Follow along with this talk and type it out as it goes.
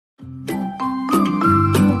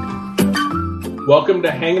Welcome to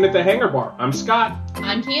Hanging at the Hangar Bar. I'm Scott.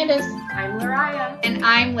 I'm Candace. I'm Lariah. And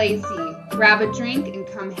I'm Lacey. Grab a drink and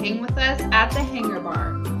come hang with us at the Hangar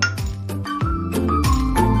Bar.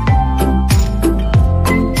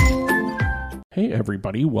 Hey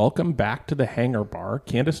everybody, welcome back to the Hangar Bar.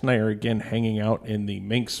 Candace and I are again hanging out in the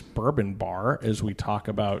Minx Bourbon Bar as we talk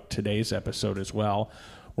about today's episode as well.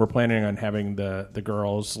 We're planning on having the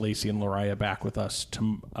girls, Lacey and Lariah, back with us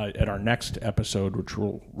at our next episode, which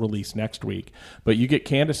we'll release next week. But you get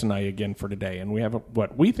Candace and I again for today, and we have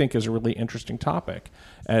what we think is a really interesting topic.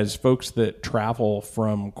 As folks that travel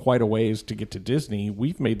from quite a ways to get to Disney,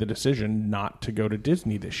 we've made the decision not to go to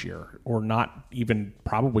Disney this year, or not even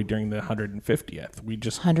probably during the 150th. We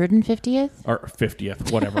just 150th? Or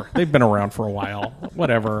 50th, whatever. They've been around for a while.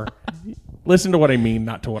 Whatever. Listen to what I mean,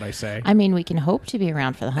 not to what I say. I mean, we can hope to be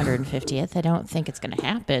around for the 150th. I don't think it's going to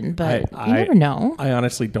happen, but you never know. I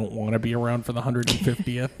honestly don't want to be around for the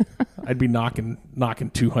 150th. I'd be knocking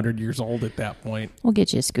 200 years old at that point. We'll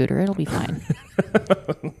get you a scooter. It'll be fine.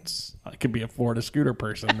 I could be a Florida scooter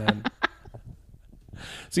person then.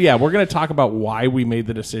 So yeah, we're going to talk about why we made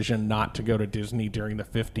the decision not to go to Disney during the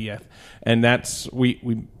 50th. And that's,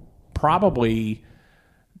 we probably...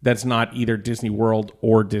 That's not either Disney World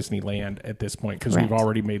or Disneyland at this point because we've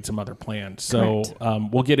already made some other plans. So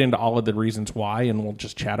we'll get into all of the reasons why, and we'll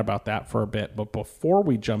just chat about that for a bit. But before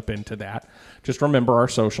we jump into that, just remember our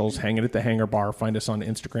socials, Hanging at the Hangar Bar. Find us on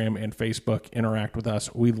Instagram and Facebook. Interact with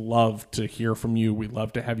us. We love to hear from you. We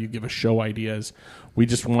love to have you give us show ideas. We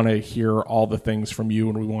just want to hear all the things from you,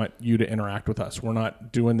 and we want you to interact with us. We're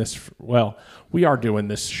not doing this, we are doing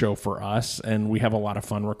this show for us, and we have a lot of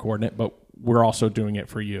fun recording it, but we're also doing it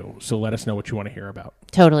for you. So let us know what you want to hear about.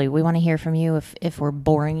 Totally. We want to hear from you. If we're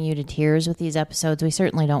boring you to tears with these episodes, we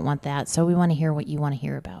certainly don't want that. So we want to hear what you want to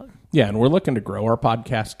hear about. Yeah, and we're looking to grow our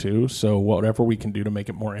podcast too. So whatever we can do to make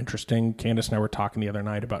it more interesting. Candace and I were talking the other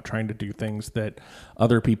night about trying to do things that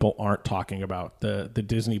other people aren't talking about. The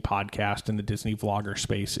Disney podcast and the Disney vlogger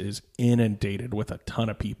space is inundated with a ton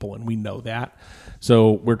of people, and we know that.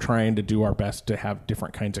 So we're trying to do our best to have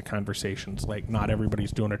different kinds of conversations. Like not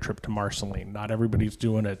everybody's doing a trip to Marceline. Not everybody's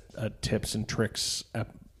doing a tips and tricks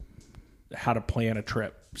how to plan a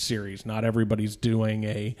trip series. Not everybody's doing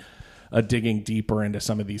a digging deeper into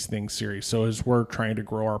some of these things series. So as we're trying to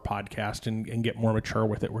grow our podcast and get more mature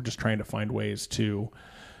with it, we're just trying to find ways to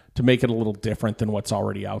make it a little different than what's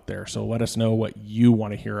already out there. So let us know what you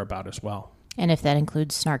want to hear about as well. And if that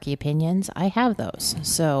includes snarky opinions, I have those.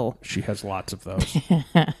 So she has lots of those.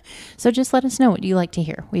 So just let us know what you like to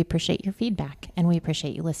hear. We appreciate your feedback, and we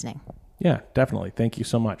appreciate you listening. Yeah, definitely. Thank you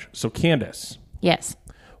so much. So Candace. Yes.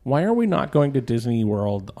 Why are we not going to Disney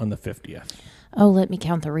World on the 50th? Oh, let me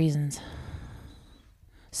count the reasons.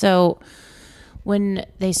 So when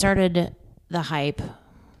they started the hype,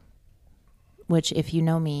 which if you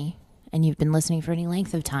know me and you've been listening for any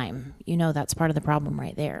length of time, you know that's part of the problem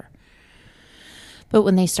right there. But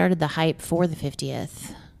when they started the hype for the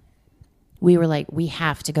 50th, we were like, we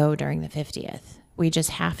have to go during the 50th. We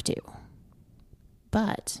just have to.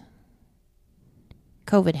 But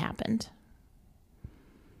COVID happened.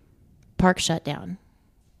 Park shut down.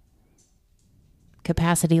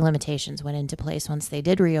 Capacity limitations went into place once they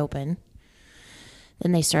did reopen.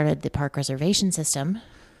 Then they started the park reservation system.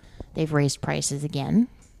 They've raised prices again.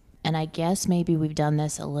 And I guess maybe we've done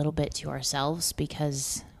this a little bit to ourselves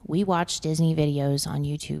because we watch Disney videos on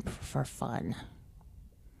YouTube for fun.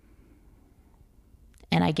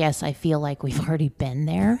 And I guess I feel like we've already been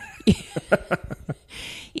there,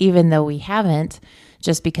 even though we haven't,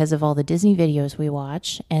 just because of all the Disney videos we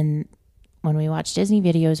watch. And when we watch Disney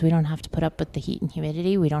videos, we don't have to put up with the heat and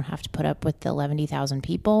humidity. We don't have to put up with the 11,000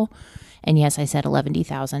 people. And yes, I said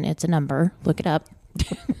 11,000. It's a number. Look it up.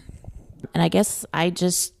 And I guess I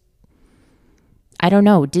don't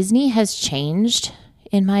know. Disney has changed,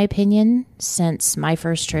 in my opinion, since my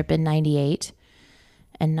first trip in 98,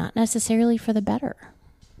 and not necessarily for the better.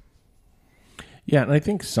 Yeah, and I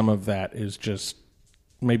think some of that is just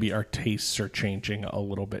maybe our tastes are changing a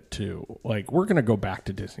little bit too. Like, we're going to go back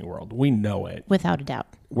to Disney World. We know it. Without a doubt.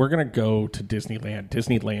 We're going to go to Disneyland.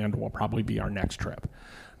 Disneyland will probably be our next trip.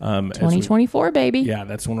 2024, baby. Yeah,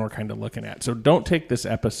 that's when we're kind of looking at. So don't take this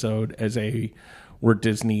episode as we're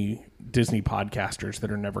Disney podcasters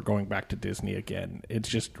that are never going back to Disney again. It's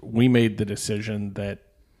just we made the decision that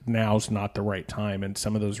now's not the right time, and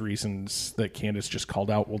some of those reasons that Candace just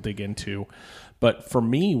called out we'll dig into. But for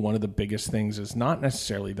me, one of the biggest things is not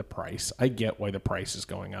necessarily the price. I get why the price is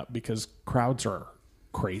going up because crowds are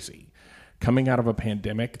crazy. coming out of a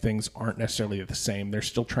pandemic, things aren't necessarily the same. They're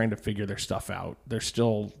still trying to figure their stuff out. They're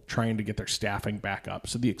still trying to get their staffing back up.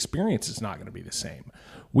 So the experience is not going to be the same.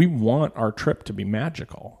 We want our trip to be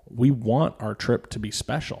magical. We want our trip to be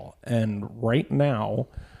special. And right now,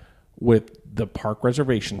 with the park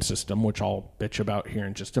reservation system, which I'll bitch about here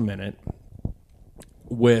in just a minute,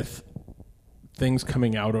 with things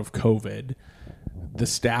coming out of COVID, the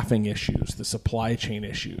staffing issues, the supply chain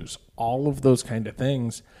issues, all of those kind of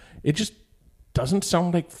things, it just doesn't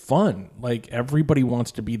sound like fun. Like everybody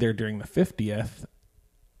wants to be there during the 50th,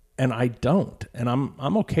 and I don't, and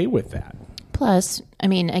I'm okay with that. Plus, I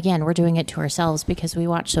mean, again, we're doing it to ourselves because we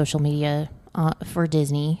watch social media for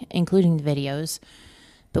Disney, including the videos,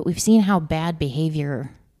 but we've seen how bad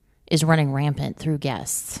behavior is running rampant through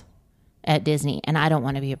guests at Disney, and I don't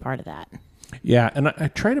want to be a part of that. Yeah, and I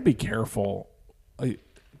try to be careful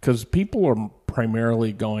because people are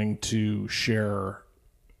primarily going to share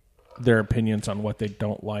their opinions on what they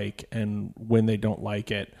don't like and when they don't like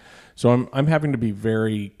it. So I'm having to be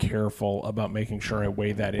very careful about making sure I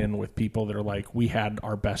weigh that in with people that are like, we had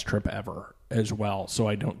our best trip ever as well, so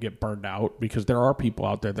I don't get burned out, because there are people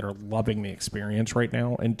out there that are loving the experience right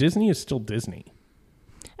now, and Disney is still Disney.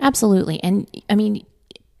 Absolutely. And I mean,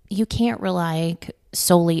 you can't rely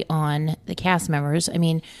solely on the cast members. I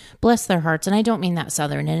mean, bless their hearts, and I don't mean that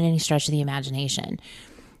Southern in any stretch of the imagination.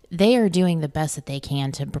 They are doing the best that they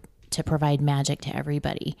can to provide magic to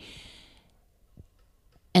everybody.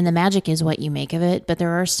 And the magic is what you make of it, but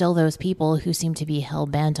there are still those people who seem to be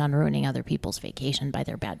hell-bent on ruining other people's vacation by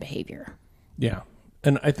their bad behavior. Yeah.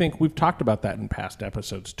 And I think we've talked about that in past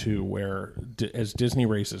episodes too, where as Disney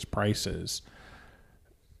raises prices,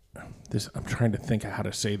 I'm trying to think of how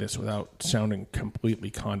to say this without sounding completely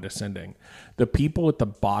condescending. The people at the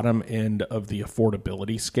bottom end of the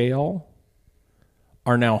affordability scale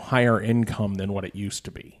are now higher income than what it used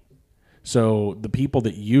to be. So the people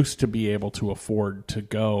that used to be able to afford to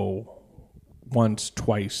go once,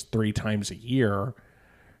 twice, 3 times a year,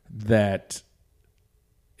 that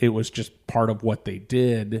it was just part of what they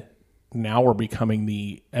did, now are becoming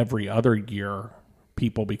the every other year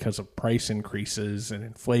people because of price increases and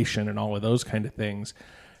inflation and all of those kind of things,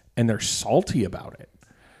 and they're salty about it.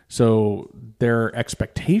 So their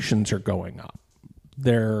expectations are going up.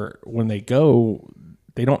 When they go,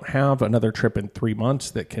 they don't have another trip in 3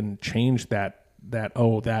 months that can change that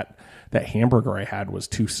hamburger I had was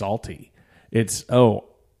too salty. It's,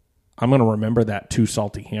 I'm going to remember that too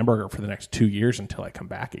salty hamburger for the next 2 years until I come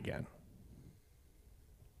back again.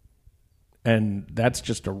 And that's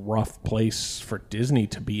just a rough place for Disney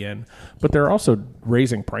to be in. But they're also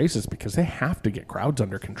raising prices because they have to get crowds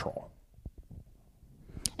under control.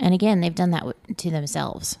 And again, they've done that to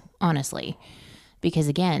themselves, honestly. Because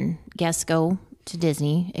again, guests go to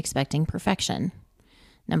Disney expecting perfection.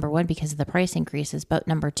 Number one, because of the price increases, but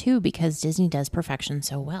number two, because Disney does perfection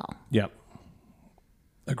so well. Yep.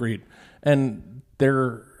 Agreed. And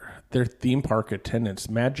their theme park attendance,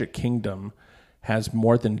 Magic Kingdom, has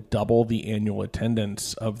more than double the annual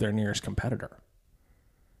attendance of their nearest competitor.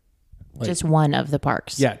 Just one of the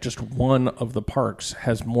parks. Yeah, just one of the parks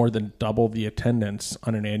has more than double the attendance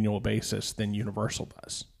on an annual basis than Universal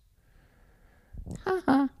does.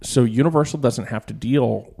 So Universal doesn't have to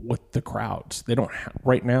deal with the crowds. They don't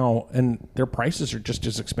right now, and their prices are just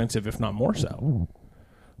as expensive, if not more so.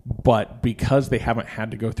 But because they haven't had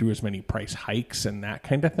to go through as many price hikes and that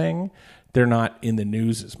kind of thing, they're not in the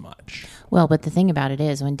news as much. Well, but the thing about it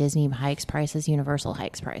is when Disney hikes prices, Universal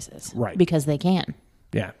hikes prices. Right. Because they can.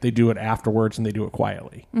 Yeah, they do it afterwards and they do it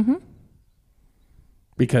quietly. Mm-hmm.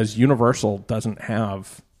 Because Universal doesn't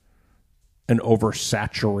have an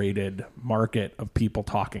oversaturated market of people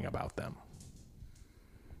talking about them.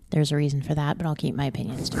 There's a reason for that, but I'll keep my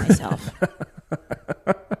opinions to myself.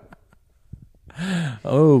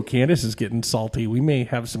 Oh, Candace is getting salty. We may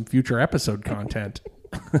have some future episode content.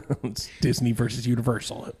 It's Disney versus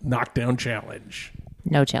Universal. Knockdown challenge.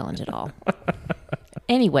 No challenge at all.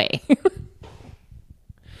 Anyway.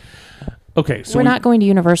 Okay, so we're not going to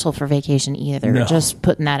Universal for vacation either. No. Just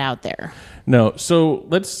putting that out there. No, so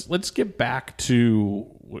let's get back to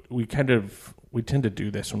we tend to do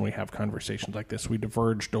this when we have conversations like this. We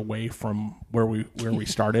diverged away from where we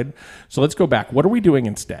started. So let's go back. What are we doing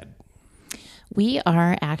instead? We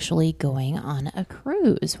are actually going on a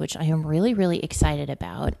cruise, which I am really, really excited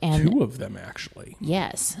about. And 2 of them, actually.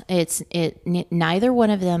 yes, neither one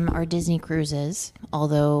of them are Disney cruises.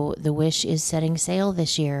 Although the Wish is setting sail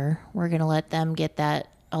this year, we're going to let them get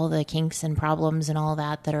all the kinks and problems and all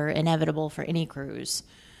that are inevitable for any cruise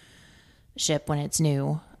ship when it's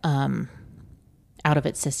new out of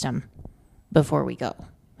its system before we go.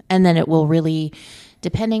 And then it will really,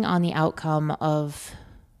 depending on the outcome of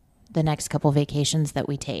the next couple vacations that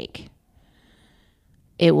we take,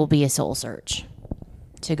 it will be a soul search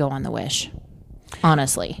to go on the Wish.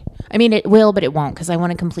 Honestly. I mean, it will, but it won't, because I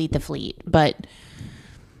want to complete the fleet. But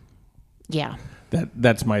yeah.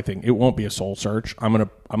 That's my thing. It won't be a soul search. I'm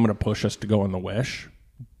gonna push us to go on the Wish,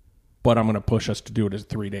 but I'm gonna push us to do it as a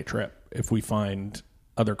 3-day trip. If we find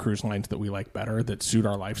other cruise lines that we like better, that suit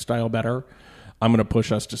our lifestyle better, I'm gonna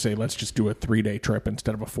push us to say, let's just do a 3-day trip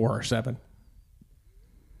instead of a 4 or 7.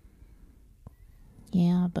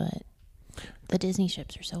 Yeah, but the Disney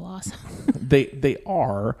ships are so awesome. They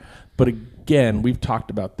are, but again, we've talked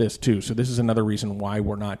about this too. So this is another reason why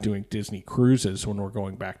we're not doing Disney cruises when we're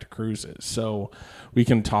going back to cruises. So we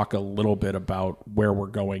can talk a little bit about where we're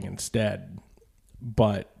going instead.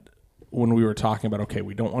 But when we were talking about, okay,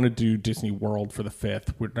 we don't want to do Disney World for the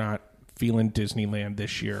 5th. We're not feeling Disneyland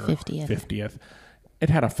this year. 50th. It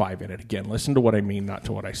had a 5 in it. Again, listen to what I mean, not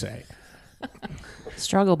to what I say.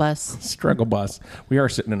 Struggle bus. We are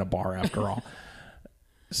sitting in a bar after all.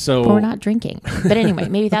 So But we're not drinking. But anyway,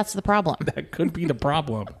 maybe that's the problem. That could be the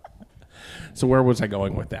problem. So where was I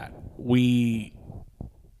going with that? We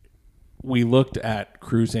looked at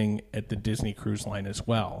cruising at the Disney Cruise Line as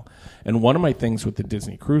well. And one of my things with the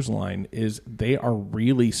Disney Cruise Line is they are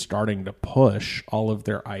really starting to push all of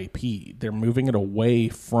their IP. They're moving it away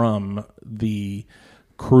from the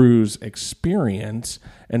cruise experience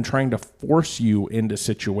and trying to force you into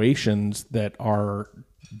situations that are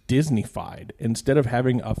Disney-fied. Instead of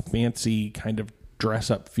having a fancy kind of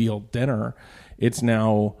dress-up field dinner, it's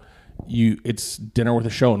now it's dinner with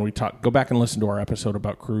a show. And go back and listen to our episode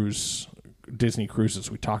about Disney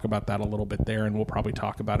cruises. We talk about that a little bit there, and we'll probably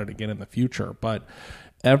talk about it again in the future. But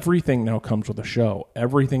everything now comes with a show.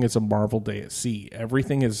 Everything is a Marvel Day at Sea.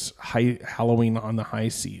 Everything is Halloween on the high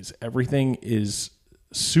seas. Everything is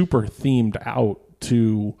super themed out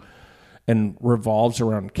to and revolves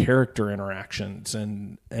around character interactions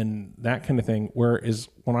and that kind of thing. Whereas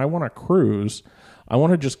when I want to cruise, I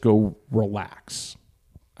want to just go relax.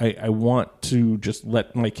 I want to just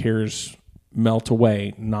let my cares melt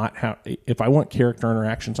away. If I want character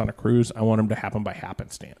interactions on a cruise, I want them to happen by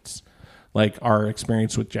happenstance, like our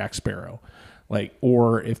experience with Jack Sparrow.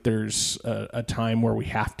 Or if there's a time where we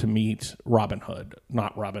have to meet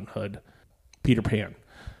Peter Pan.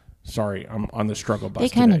 Sorry, I'm on the struggle bus. They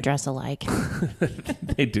kind of dress alike.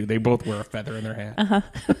 They do. They both wear a feather in their hat. Uh-huh.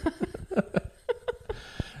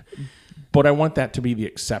 But I want that to be the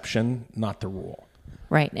exception, not the rule.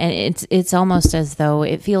 Right. And it's almost as though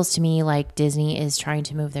it feels to me like Disney is trying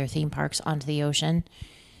to move their theme parks onto the ocean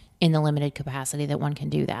in the limited capacity that one can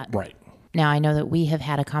do that. Right. Now, I know that we have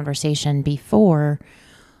had a conversation before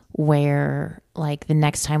where, like, the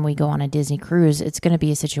next time we go on a Disney cruise, it's going to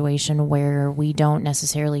be a situation where we don't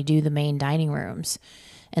necessarily do the main dining rooms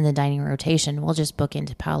and the dining rotation. We'll just book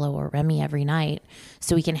into Palo or Remy every night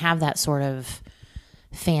so we can have that sort of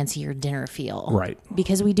fancier dinner feel. Right.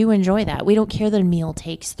 Because we do enjoy that. We don't care that a meal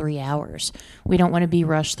takes 3 hours. We don't want to be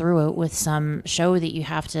rushed through it with some show that you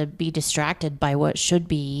have to be distracted by what should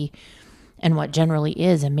be and what generally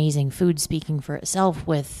is amazing food speaking for itself,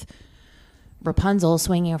 with Rapunzel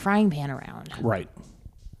swinging a frying pan around. Right.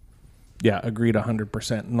 Yeah, agreed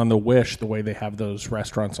 100%. And on the Wish, the way they have those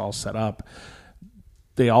restaurants all set up,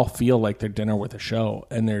 they all feel like they're dinner with a show.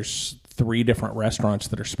 And there's 3 different restaurants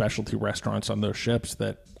that are specialty restaurants on those ships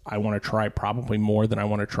that I want to try probably more than I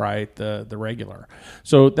want to try the regular.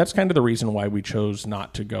 So that's kind of the reason why we chose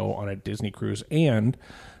not to go on a Disney cruise. And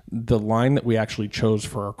the line that we actually chose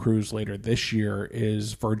for our cruise later this year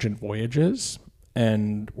is Virgin Voyages.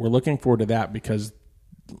 And we're looking forward to that because,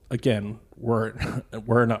 again, we're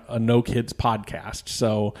a no kids podcast,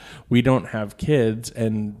 so we don't have kids,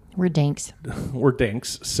 and we're dinks. We're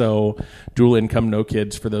dinks. So dual income, no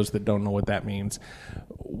kids. For those that don't know what that means,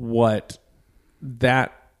 what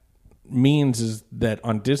that means is that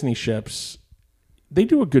on Disney ships, they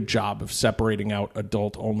do a good job of separating out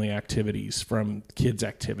adult-only activities from kids'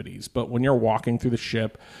 activities. But when you're walking through the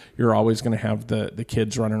ship, you're always going to have the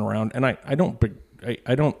kids running around. And I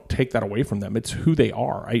don't take that away from them. It's who they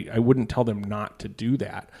are. I wouldn't tell them not to do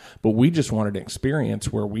that. But we just wanted an experience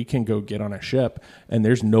where we can go get on a ship and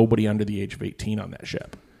there's nobody under the age of 18 on that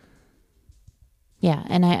ship. Yeah,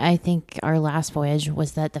 and I think our last voyage,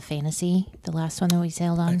 was that the Fantasy, the last one that we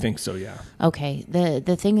sailed on? I think so, yeah. Okay.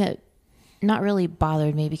 The thing that not really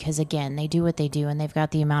bothered me, because again, they do what they do and they've got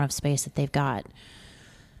the amount of space that they've got.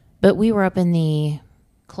 But we were up in the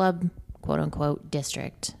club, quote unquote,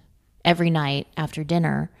 district every night after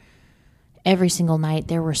dinner. every single night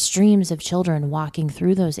there were streams of children walking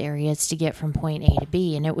through those areas to get from point A to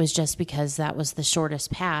B. And it was just because that was the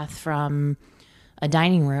shortest path from a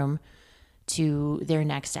dining room to their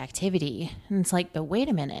next activity. And it's like, but wait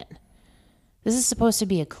a minute. This is supposed to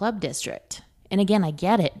be a club district. And again, I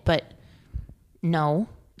get it, but no.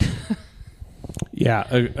 Yeah,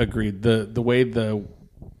 agreed. The way the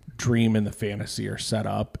dream and the fantasy are set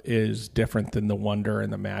up is different than the wonder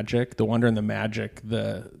and the magic. The wonder and the magic,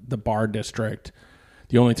 the bar district,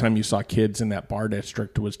 the only time you saw kids in that bar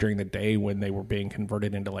district was during the day when they were being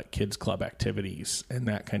converted into like kids club activities and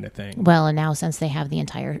that kind of thing. Well, and now since they have the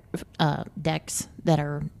entire decks that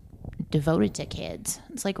are devoted to kids,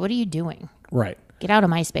 it's like, what are you doing? Right. Get out of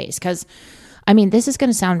my space. Because, I mean, this is going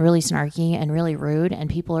to sound really snarky and really rude, and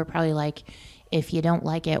people are probably like, if you don't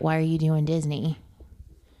like it, why are you doing Disney?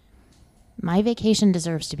 My vacation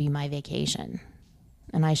deserves to be my vacation,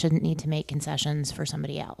 and I shouldn't need to make concessions for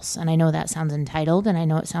somebody else. And I know that sounds entitled, and I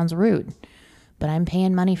know it sounds rude, but I'm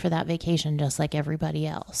paying money for that vacation just like everybody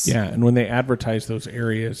else. Yeah, and when they advertise those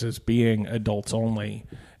areas as being adults only,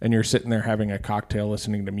 and you're sitting there having a cocktail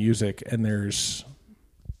listening to music, and there's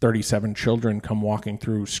 37 children come walking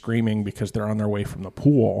through screaming because they're on their way from the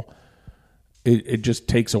pool, it just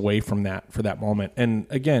takes away from that for that moment. And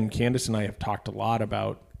again, Candace and I have talked a lot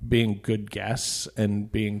about being good guests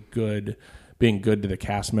and being good to the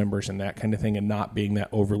cast members and that kind of thing, and not being that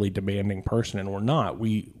overly demanding person. And we're not.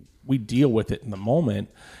 We deal with it in the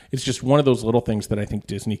moment. It's just one of those little things that I think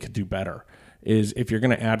Disney could do better, is if you're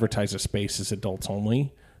going to advertise a space as adults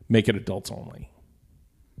only, make it adults only.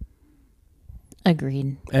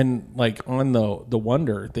 Agreed. And like on the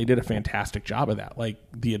Wonder, they did a fantastic job of that. Like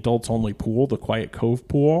the adults only pool, the Quiet Cove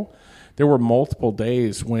pool, there were multiple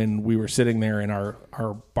days when we were sitting there in our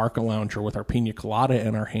Barca Lounger with our pina colada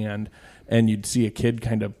in our hand, and you'd see a kid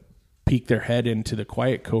kind of peek their head into the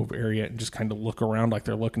Quiet Cove area and just kind of look around like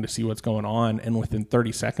they're looking to see what's going on. And within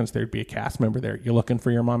 30 seconds, there'd be a cast member there. You looking for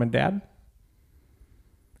your mom and dad?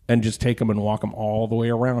 And just take them and walk them all the way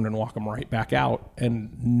around and walk them right back out,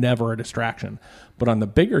 and never a distraction. But on the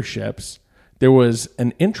bigger ships, there was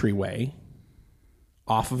an entryway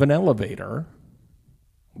off of an elevator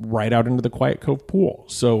right out into the Quiet Cove pool.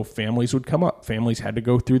 So families would come up. Families had to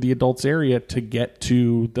go through the adults area to get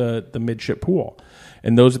to the midship pool.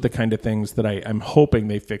 And those are the kind of things that I'm hoping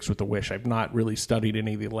they fix with the Wish. I've not really studied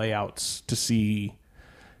any of the layouts to see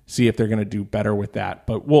if they're going to do better with that.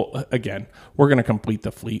 But we're going to complete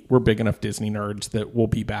the fleet. We're big enough Disney nerds that we'll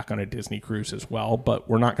be back on a Disney cruise as well. But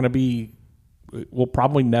we'll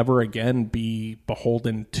probably never again be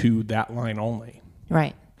beholden to that line only.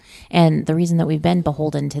 Right. And the reason that we've been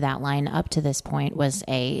beholden to that line up to this point was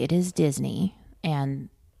it is Disney. And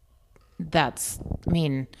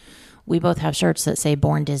we both have shirts that say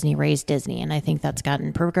born Disney, raised Disney. And I think that's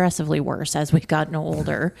gotten progressively worse as we've gotten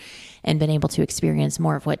older and been able to experience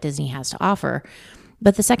more of what Disney has to offer.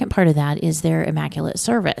 But the second part of that is their immaculate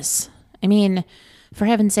service. I mean, for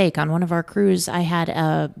heaven's sake, on one of our crews, I had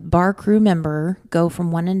a bar crew member go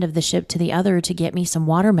from one end of the ship to the other to get me some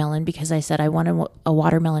watermelon because I said I wanted a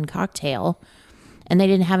watermelon cocktail. And they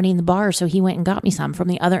didn't have any in the bar, so he went and got me some from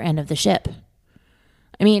the other end of the ship.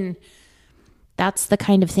 I mean, that's the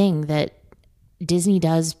kind of thing that Disney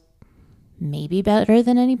does maybe better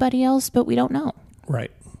than anybody else, but we don't know.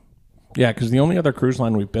 Right. Yeah, because the only other cruise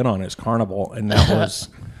line we've been on is Carnival, and that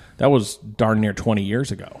was darn near 20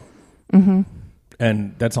 years ago. Mm-hmm.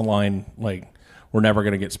 And that's a line, like, we're never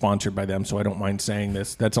going to get sponsored by them, so I don't mind saying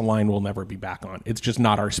this. That's a line we'll never be back on. It's just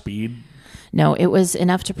not our speed. No, it was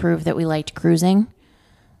enough to prove that we liked cruising,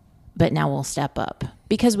 but now we'll step up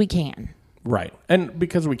because we can. Right. And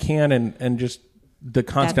because we can, and just the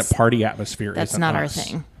constant party atmosphere that's isn't not us. our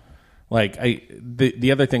thing. Like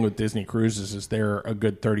the other thing with Disney cruises is they're a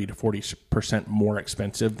good 30 to 40% more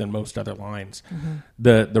expensive than most other lines.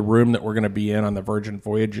 Mm-hmm. The room that we're going to be in on the Virgin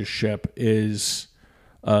Voyages ship is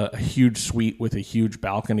a huge suite with a huge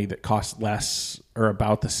balcony that costs less or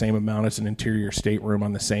about the same amount as an interior stateroom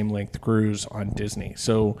on the same length cruise on Disney.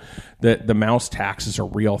 So the mouse tax is a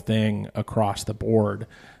real thing across the board,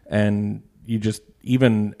 and you just,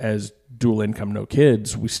 even as dual income, no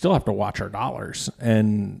kids, we still have to watch our dollars.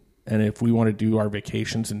 And if we want to do our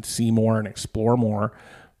vacations and see more and explore more,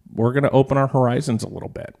 we're going to open our horizons a little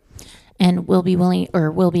bit. And we'll be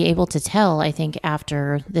able to tell, I think,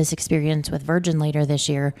 after this experience with Virgin later this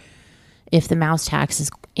year, if the mouse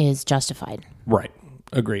tax is justified. Right.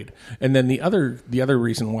 Agreed. And then the other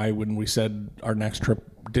reason why, when we said our next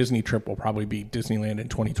Disney trip will probably be Disneyland in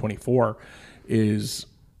 2024, is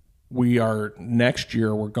next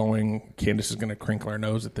year we're going, Candace is going to crinkle her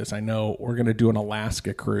nose at this, I know, we're going to do an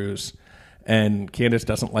Alaska cruise. And Candace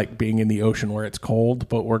doesn't like being in the ocean where it's cold,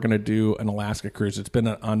 but we're going to do an Alaska cruise. It's been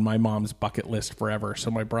on my mom's bucket list forever. So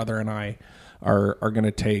my brother and I are going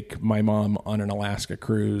to take my mom on an Alaska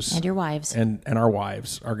cruise. And your wives. And our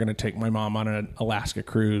wives are going to take my mom on an Alaska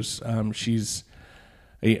cruise. She's,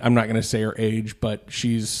 I'm not going to say her age, but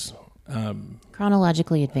she's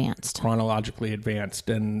chronologically advanced.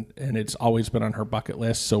 And it's always been on her bucket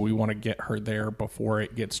list. So we want to get her there before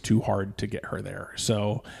it gets too hard to get her there.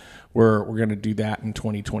 So we're going to do that in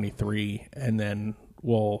 2023, and then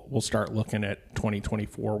we'll start looking at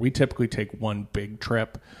 2024. We typically take one big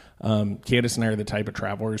trip. Candace and I are the type of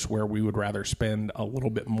travelers where we would rather spend a little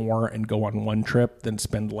bit more and go on one trip than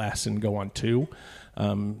spend less and go on two.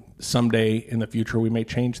 Someday in the future, we may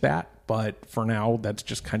change that. But for now, that's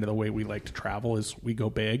just kind of the way we like to travel, is we go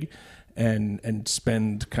big and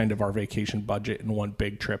spend kind of our vacation budget in one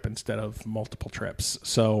big trip instead of multiple trips.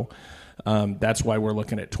 So that's why we're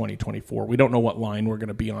looking at 2024. We don't know what line we're going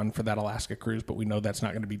to be on for that Alaska cruise, but we know that's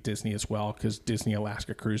not going to be Disney as well, because Disney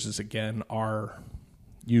Alaska cruises, again, are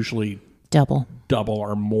usually double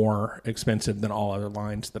or more expensive than all other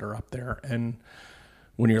lines that are up there. And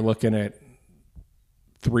when you're looking at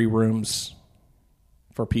 3 rooms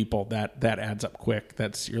for people, that adds up quick.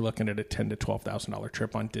 You're looking at a $10,000 to $12,000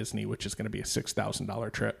 trip on Disney, which is going to be a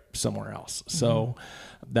 $6,000 trip somewhere else. Mm-hmm. So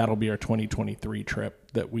that'll be our 2023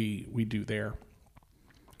 trip that we do there.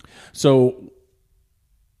 So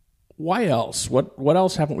why else? What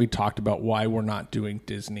else haven't we talked about why we're not doing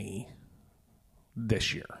Disney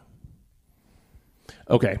this year?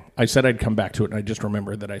 Okay, I said I'd come back to it, and I just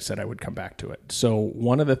remembered that I said I would come back to it. So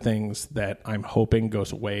one of the things that I'm hoping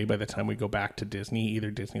goes away by the time we go back to Disney,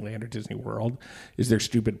 either Disneyland or Disney World, is their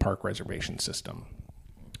stupid park reservation system.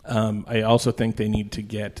 I also think they need to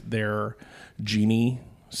get their Genie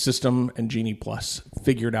system and Genie Plus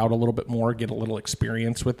figured out a little bit more, get a little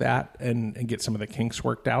experience with that, and get some of the kinks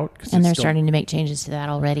worked out. And they're starting to make changes to that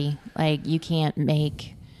already. Like, you can't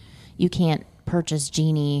purchase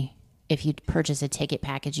Genie. If you purchase a ticket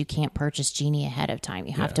package, you can't purchase Genie ahead of time.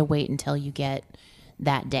 You have to wait until you get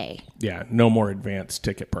that day. Yeah, no more advanced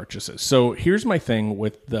ticket purchases. So here's my thing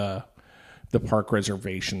with the park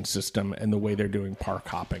reservation system and the way they're doing park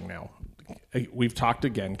hopping now. We've talked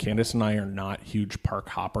again, Candace and I are not huge park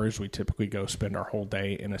hoppers. We typically go spend our whole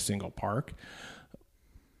day in a single park.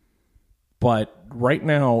 But right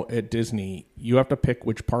now at Disney, you have to pick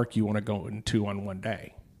which park you want to go into on one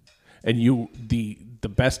day. And the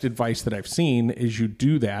best advice that I've seen is you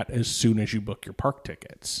do that as soon as you book your park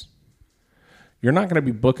tickets. You're not going to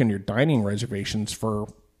be booking your dining reservations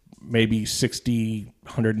for maybe 60,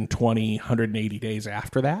 120, 180 days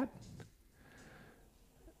after that.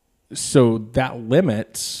 So that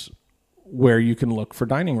limits where you can look for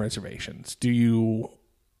dining reservations.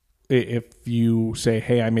 If you say,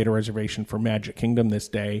 hey, I made a reservation for Magic Kingdom this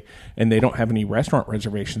day, and they don't have any restaurant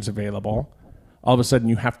reservations available, all of a sudden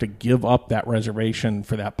you have to give up that reservation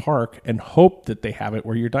for that park and hope that they have it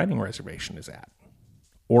where your dining reservation is at.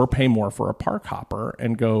 Or pay more for a park hopper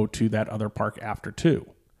and go to that other park after too.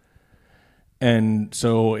 And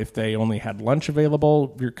so if they only had lunch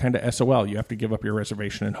available, you're kind of SOL. You have to give up your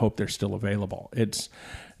reservation and hope they're still available.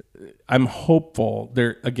 I'm hopeful.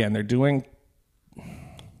 They're doing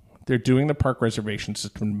the park reservation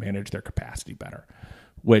system to manage their capacity better,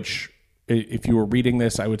 which, if you were reading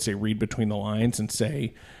this, I would say read between the lines and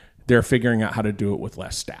say they're figuring out how to do it with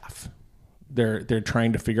less staff. They're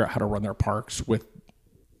trying to figure out how to run their parks with,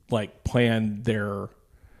 plan their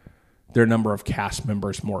number of cast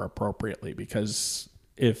members more appropriately. Because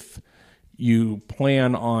if you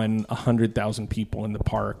plan on 100,000 people in the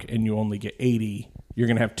park and you only get 80, you're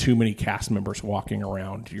going to have too many cast members walking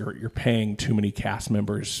around. You're paying too many cast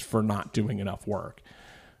members for not doing enough work.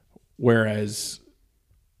 Whereas,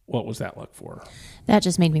 what was that look for? That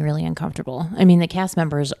just made me really uncomfortable. I mean, the cast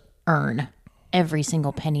members earn every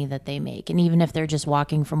single penny that they make. And even if they're just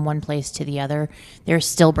walking from one place to the other, they're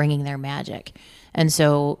still bringing their magic. And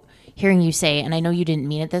so hearing you say, and I know you didn't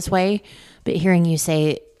mean it this way, but hearing you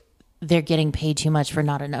say they're getting paid too much for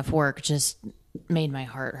not enough work just made my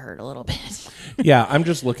heart hurt a little bit. Yeah, I'm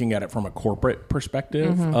just looking at it from a corporate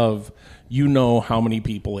perspective of, how many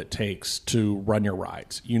people it takes to run your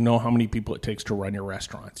rides. How many people it takes to run your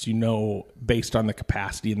restaurants. Based on the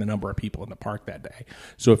capacity and the number of people in the park that day.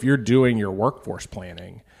 So if you're doing your workforce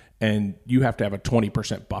planning and you have to have a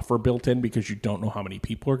 20% buffer built in because you don't know how many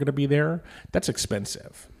people are going to be there, that's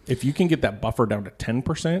expensive. If you can get that buffer down to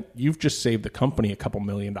 10%, you've just saved the company a couple $1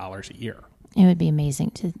 million a year. It would be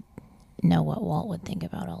amazing to know what Walt would think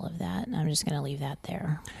about all of that. And I'm just going to leave that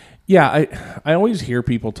there. Yeah, I always hear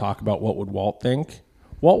people talk about what would Walt think.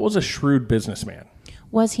 Walt was a shrewd businessman.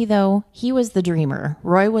 Was he, though? He was the dreamer.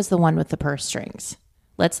 Roy was the one with the purse strings.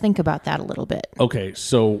 Let's think about that a little bit. Okay,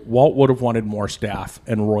 so Walt would have wanted more staff,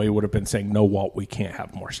 and Roy would have been saying, no, Walt, we can't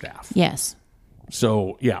have more staff. Yes.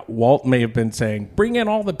 So, yeah, Walt may have been saying, bring in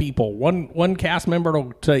all the people, one cast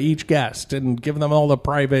member to each guest, and give them all the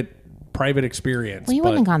private experience. Well, you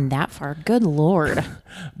wouldn't have gone that far. Good Lord.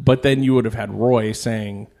 But then you would have had Roy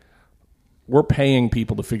saying, we're paying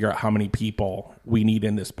people to figure out how many people we need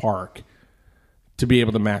in this park to be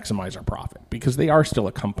able to maximize our profit, because they are still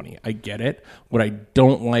a company. I get it. What I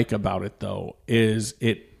don't like about it, though, is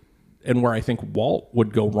and where I think Walt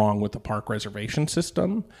would go wrong with the park reservation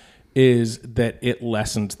system, is that it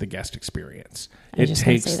lessens the guest experience. It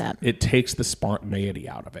takes the spontaneity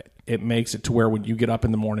out of it. It makes it to where when you get up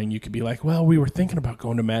in the morning, you could be like, well, we were thinking about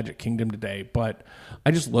going to Magic Kingdom today, but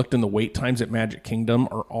I just looked and the wait times at Magic Kingdom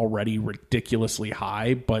are already ridiculously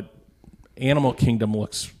high, but Animal Kingdom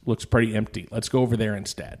looks pretty empty. Let's go over there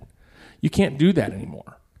instead. You can't do that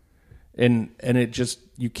anymore. And it just,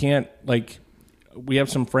 you can't, like, we have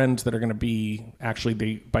some friends that are going to be, actually,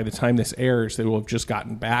 by the time this airs, they will have just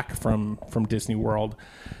gotten back from Disney World.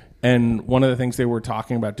 And one of the things they were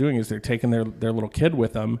talking about doing is they're taking their little kid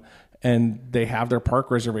with them, and they have their park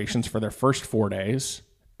reservations for their first 4 days.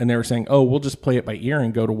 And they were saying, oh, we'll just play it by ear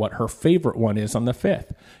and go to what her favorite one is on the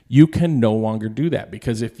 5th. You can no longer do that,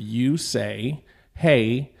 because if you say,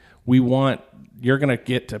 hey, you're going to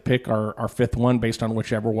get to pick our 5th one based on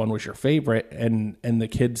whichever one was your favorite, and the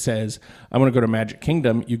kid says, I want to go to Magic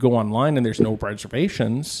Kingdom, you go online and there's no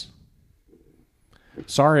reservations.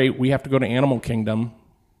 Sorry, we have to go to Animal Kingdom,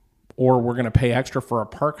 or we're going to pay extra for a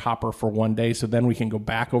park hopper for 1 day, so then we can go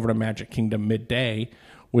back over to Magic Kingdom midday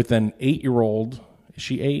with an 8-year-old. Is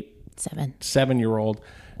she 8? 7. 7-year-old.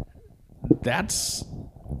 That's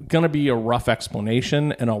going to be a rough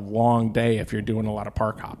explanation and a long day if you're doing a lot of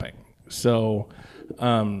park hopping. So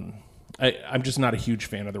I'm just not a huge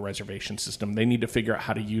fan of the reservation system. They need to figure out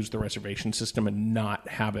how to use the reservation system and not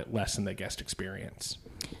have it lessen the guest experience.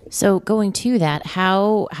 So going to that,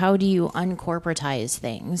 how do you uncorporatize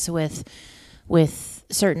things with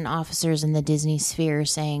certain officers in the Disney sphere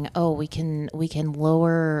saying, oh, we can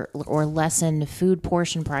lower or lessen food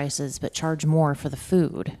portion prices but charge more for the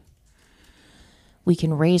food? We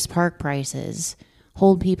can raise park prices,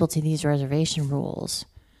 hold people to these reservation rules,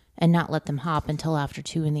 and not let them hop until after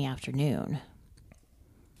 2 p.m.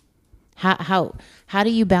 How do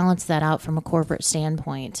you balance that out from a corporate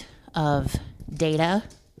standpoint of data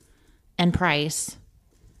and price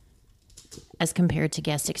as compared to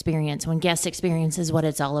guest experience, when guest experience is what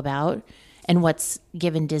it's all about and what's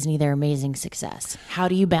given Disney their amazing success? How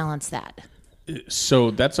do you balance that?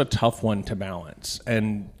 So that's a tough one to balance.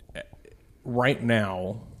 And right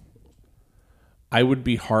now, I would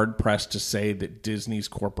be hard-pressed to say that Disney's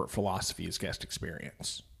corporate philosophy is guest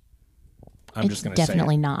experience. I'm just going to say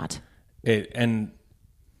definitely not. And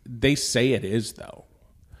they say it is, though.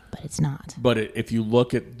 But it's not. But if you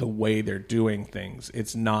look at the way they're doing things,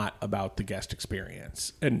 it's not about the guest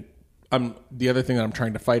experience. And the other thing that I'm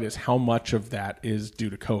trying to fight is how much of that is due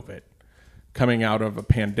to COVID. Coming out of a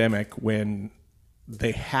pandemic when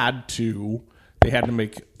they had to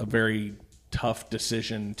make a very tough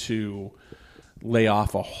decision to lay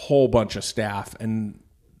off a whole bunch of staff, and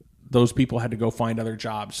those people had to go find other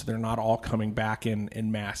jobs. So they're not all coming back in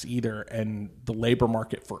mass either. And the labor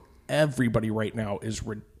market for everybody right now is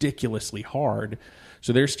ridiculously hard.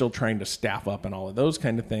 So they're still trying to staff up and all of those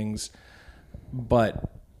kind of things.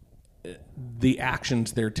 But the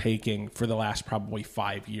actions they're taking for the last probably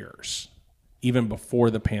 5 years, even before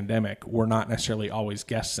the pandemic, were not necessarily always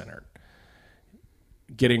guest-centered.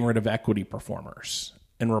 Getting rid of equity performers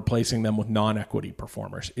and replacing them with non-equity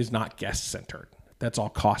performers is not guest-centered. That's all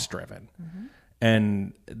cost-driven. Mm-hmm.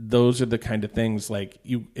 And those are the kind of things, like,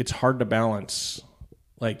 it's hard to balance.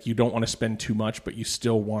 Like, you don't want to spend too much, but you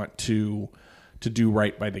still want to do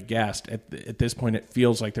right by the guest. At this point, it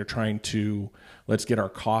feels like they're trying to, let's get our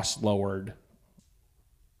costs lowered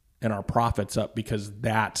and our profits up, because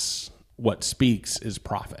that's what speaks is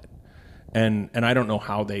profit. And I don't know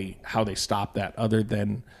how they stop that, other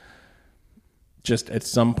than just at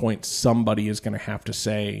some point somebody is going to have to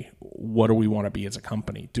say, what do we want to be as a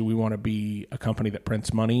company? Do we want to be a company that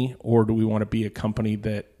prints money, or do we want to be a company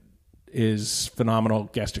that is phenomenal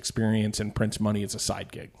guest experience and prints money as a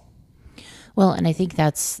side gig? Well, and I think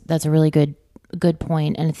that's a really good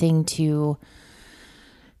point, and a thing to,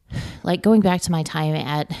 like, going back to my time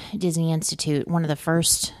at Disney Institute, one of the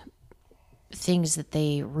first things that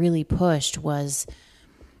they really pushed was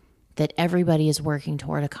that everybody is working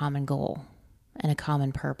toward a common goal and a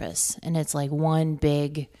common purpose. And it's like one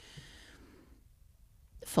big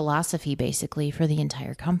philosophy basically for the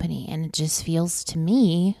entire company. And it just feels to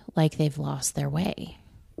me like they've lost their way.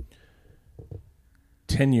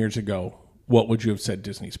 10 years ago, what would you have said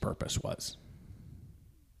Disney's purpose was?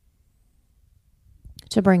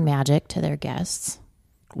 To bring magic to their guests.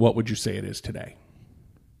 What would you say it is today?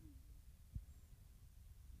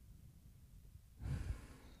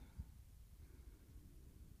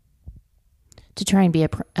 To try and be a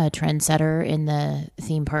trendsetter in the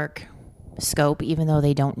theme park scope, even though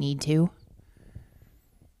they don't need to.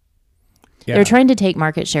 Yeah. They're trying to take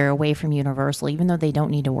market share away from Universal, even though they don't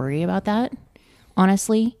need to worry about that,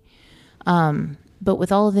 honestly. But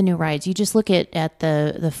with all of the new rides, you just look at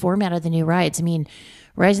the format of the new rides. I mean,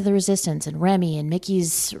 Rise of the Resistance and Remy and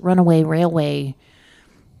Mickey's Runaway Railway,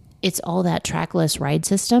 it's all that trackless ride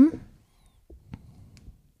system.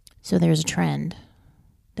 So there's a trend.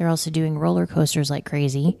 They're also doing roller coasters like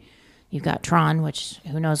crazy. You've got Tron, which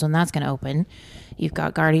who knows when that's going to open. You've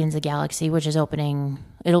got Guardians of the Galaxy, which is opening.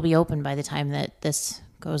 It'll be open by the time that this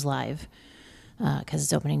goes live because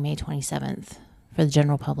it's opening May 27th for the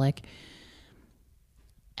general public.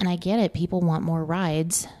 And I get it. People want more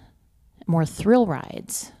rides, more thrill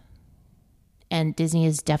rides. And Disney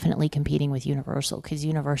is definitely competing with Universal because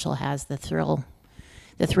Universal has the thrill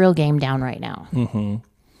game down right now. Mm-hmm.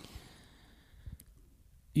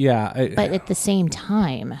 Yeah. But at the same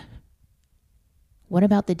time, what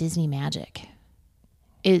about the Disney magic?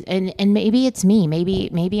 And maybe it's me.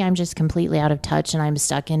 Maybe I'm just completely out of touch and I'm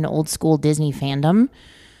stuck in old school Disney fandom.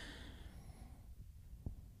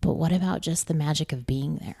 But what about just the magic of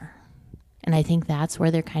being there? And I think that's where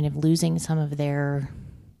they're kind of losing some of their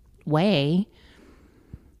way,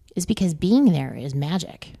 is because being there is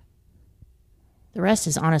magic. The rest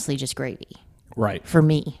is honestly just gravy. Right. For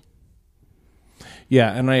me.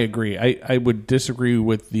 Yeah, and I agree. I would disagree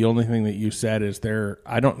with the only thing that you said is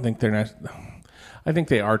I don't think they're not. I think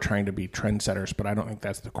they are trying to be trendsetters, but I don't think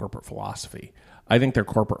that's the corporate philosophy. I think their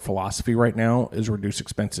corporate philosophy right now is reduce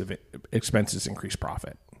expenses, increase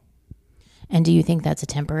profit. And do you think that's a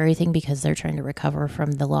temporary thing because they're trying to recover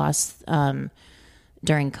from the loss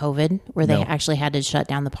during COVID where they actually had to shut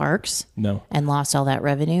down the parks? No. And lost all that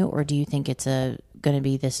revenue? Or do you think it's going to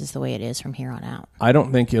be this is the way it is from here on out? I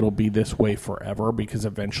don't think it'll be this way forever because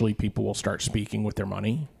eventually people will start speaking with their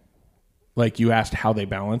money. Like you asked how they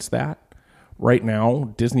balance that. Right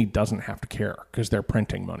now, Disney doesn't have to care because they're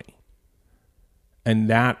printing money. And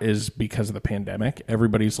that is because of the pandemic.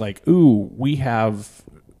 Everybody's like, ooh, we have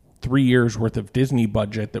 3 years worth of Disney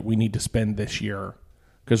budget that we need to spend this year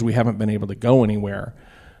because we haven't been able to go anywhere.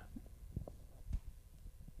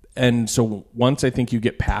 And so once I think you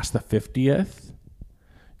get past the 50th,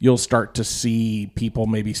 you'll start to see people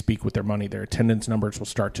maybe speak with their money. Their attendance numbers will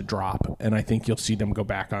start to drop. And I think you'll see them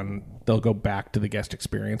they'll go back to the guest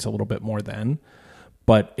experience a little bit more then.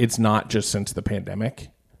 But it's not just since the pandemic.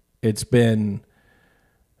 It's been,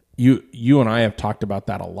 you and I have talked about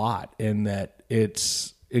that a lot in that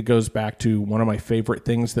it goes back to one of my favorite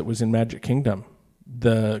things that was in Magic Kingdom,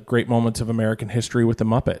 the great moments of American history with the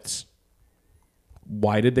Muppets.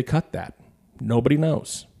 Why did they cut that? Nobody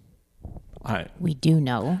knows. We do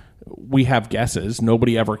know. We have guesses.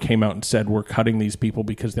 Nobody ever came out and said we're cutting these people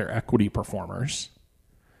because they're equity performers.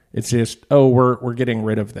 It's just, we're getting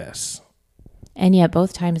rid of this. And yet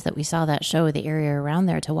both times that we saw that show, the area around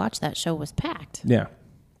there to watch that show was packed. Yeah.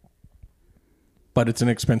 But it's an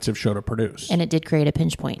expensive show to produce. And it did create a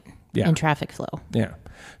pinch point in traffic flow. Yeah.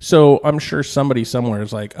 So I'm sure somebody somewhere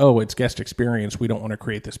is like, it's guest experience. We don't want to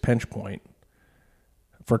create this pinch point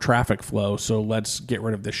for traffic flow, so let's get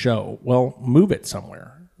rid of the show. Well, move it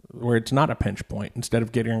somewhere where it's not a pinch point instead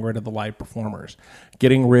of getting rid of the live performers,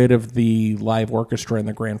 getting rid of the live orchestra in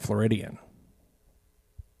the Grand Floridian.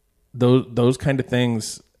 Those kind of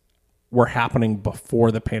things were happening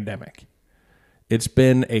before the pandemic. It's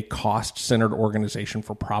been a cost-centered organization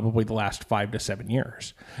for probably the last 5 to 7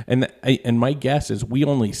 years. And my guess is we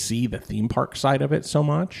only see the theme park side of it so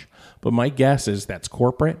much, but my guess is that's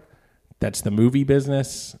corporate. That's the movie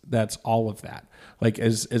business. That's all of that. Like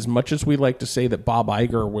as much as we like to say that Bob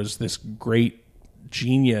Iger was this great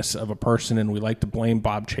genius of a person and we like to blame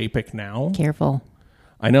Bob Chapek now. Careful.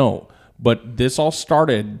 I know. But this all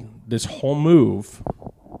started, this whole move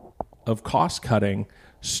of cost cutting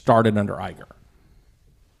started under Iger.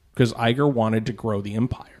 Because Iger wanted to grow the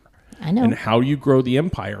empire. I know. And how you grow the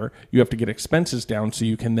empire, you have to get expenses down so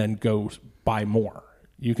you can then go buy more.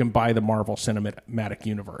 You can buy the Marvel Cinematic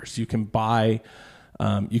Universe. You can buy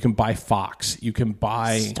Fox. You can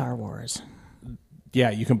buy Star Wars.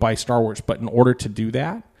 Yeah, you can buy Star Wars. But in order to do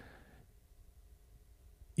that,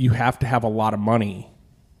 you have to have a lot of money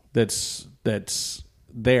that's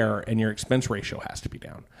there, and your expense ratio has to be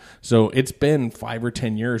down. So it's been 5 or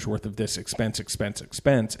 10 years worth of this expense,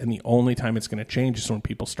 and the only time it's going to change is when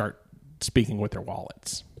people start speaking with their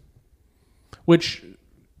wallets. Which,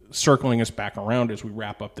 circling us back around as we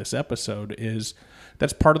wrap up this episode, is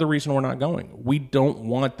that's part of the reason we're not going. We don't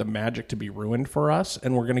want the magic to be ruined for us,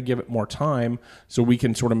 and we're going to give it more time so we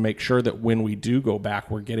can sort of make sure that when we do go back,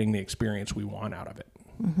 we're getting the experience we want out of it.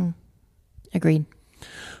 Mm-hmm. Agreed.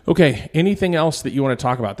 Okay, anything else that you want to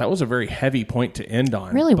talk about? That was a very heavy point to end on.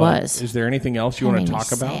 It really was. Is there anything else you want to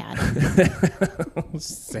talk about?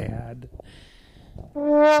 Sad.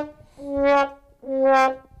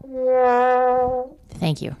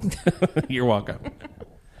 Thank you. You're welcome.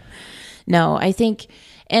 No, I think,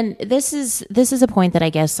 and this is a point that I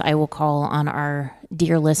guess I will call on our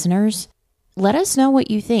dear listeners. Let us know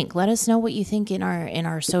what you think. Let us know what you think in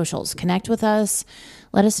our socials. Connect with us.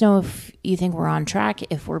 Let us know if you think we're on track,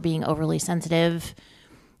 if we're being overly sensitive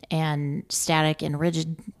and static and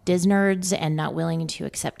rigid Disnerds and not willing to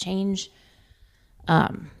accept change,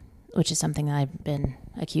 which is something that I've been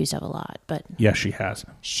accused of a lot. But yes, she has.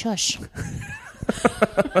 Shush.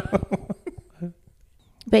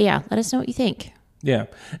 But yeah, let us know what you think. Yeah.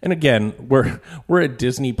 And again, we're a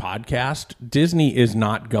Disney podcast. Disney is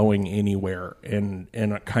not going anywhere in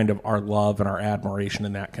a kind of our love and our admiration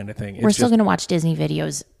and that kind of thing. We're still going to watch Disney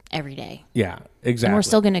videos every day. Yeah, exactly. And we're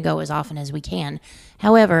still going to go as often as we can.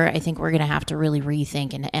 However, I think we're going to have to really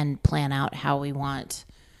rethink and plan out how we want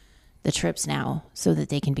the trips now so that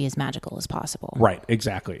they can be as magical as possible. Right,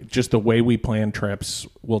 exactly. Just the way we plan trips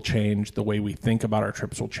will change. The way we think about our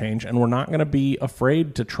trips will change. And we're not going to be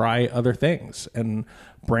afraid to try other things and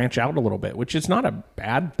branch out a little bit, which is not a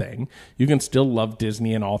bad thing. You can still love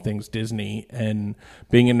Disney and all things Disney. And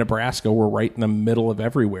being in Nebraska, we're right in the middle of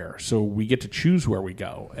everywhere. So we get to choose where we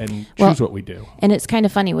go and choose what we do. And it's kind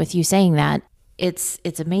of funny with you saying that. It's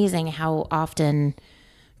amazing how often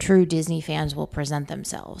true Disney fans will present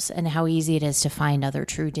themselves and how easy it is to find other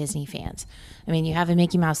true Disney fans. I mean, you have a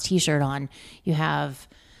Mickey Mouse t-shirt on, you have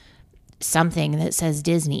something that says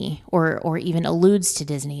Disney or even alludes to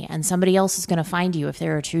Disney, and somebody else is going to find you if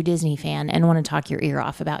they're a true Disney fan and want to talk your ear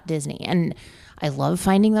off about Disney. And I love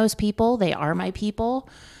finding those people. They are my people,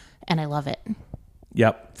 and I love it.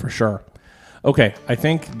 Yep, for sure. Okay, I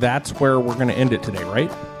think that's where we're going to end it today,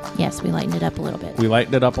 right? Yes, we lightened it up a little bit. We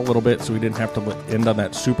lightened it up a little bit so we didn't have to end on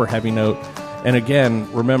that super heavy note. And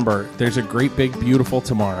again, remember, there's a great, big, beautiful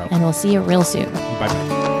tomorrow. And we'll see you real soon.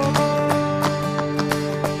 Bye-bye.